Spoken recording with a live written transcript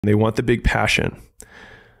They want the big passion,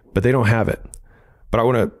 but they don't have it. But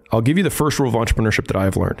I'll give you the first rule of entrepreneurship that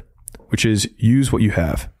I've learned, which is use what you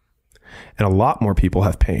have. And a lot more people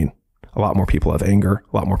have pain. A lot more people have anger.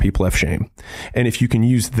 A lot more people have shame. And if you can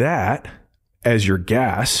use that as your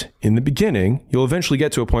gas in the beginning, you'll eventually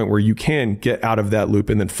get to a point where you can get out of that loop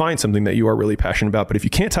and then find something that you are really passionate about. But if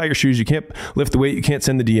you can't tie your shoes, you can't lift the weight, you can't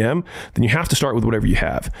send the DM, then you have to start with whatever you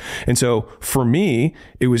have. And so for me,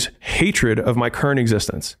 it was hatred of my current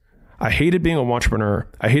existence. I hated being an entrepreneur.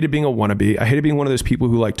 I hated being a wannabe. I hated being one of those people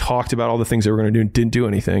who like talked about all the things they were going to do and didn't do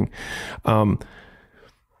anything.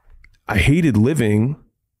 I hated living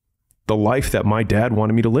the life that my dad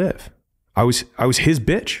wanted me to live. I was his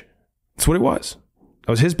bitch. That's what it was.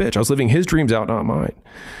 I was his bitch. I was living his dreams out, not mine.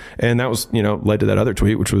 And that was, led to that other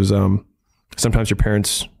tweet, which was, sometimes your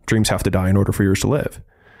parents' dreams have to die in order for yours to live.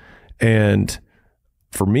 And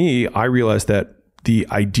for me, I realized that the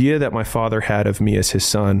idea that my father had of me as his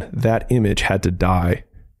son, that image had to die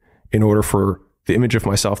in order for the image of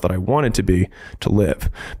myself that I wanted to be to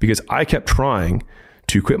live. Because I kept trying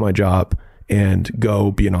to quit my job and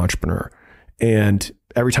go be an entrepreneur. And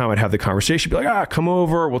every time I'd have the conversation, be like, come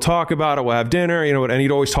over, we'll talk about it, we'll have dinner, and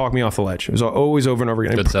he'd always talk me off the ledge. It was always over and over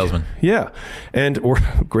again. Good salesman. Yeah. Or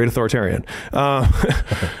great authoritarian. You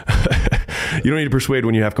don't need to persuade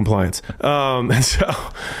when you have compliance. And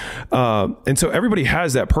so everybody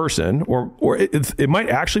has that person, or it might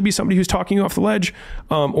actually be somebody who's talking you off the ledge,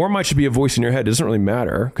 or it might just be a voice in your head. It doesn't really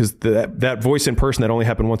matter, because that voice in person that only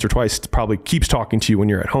happened once or twice probably keeps talking to you when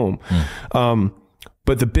you're at home.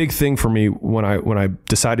 But the big thing for me when I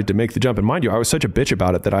decided to make the jump, and mind you, I was such a bitch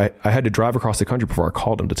about it that I had to drive across the country before I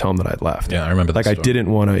called him to tell him that I'd left. Yeah, I remember that. Like, I didn't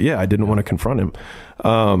want to confront him,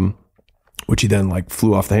 which he then like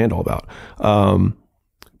flew off the handle about.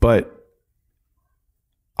 But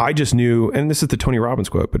I just knew, and this is the Tony Robbins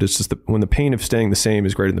quote, but it's just when the pain of staying the same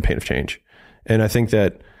is greater than the pain of change. And I think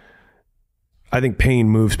pain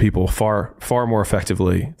moves people far, far more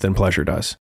effectively than pleasure does.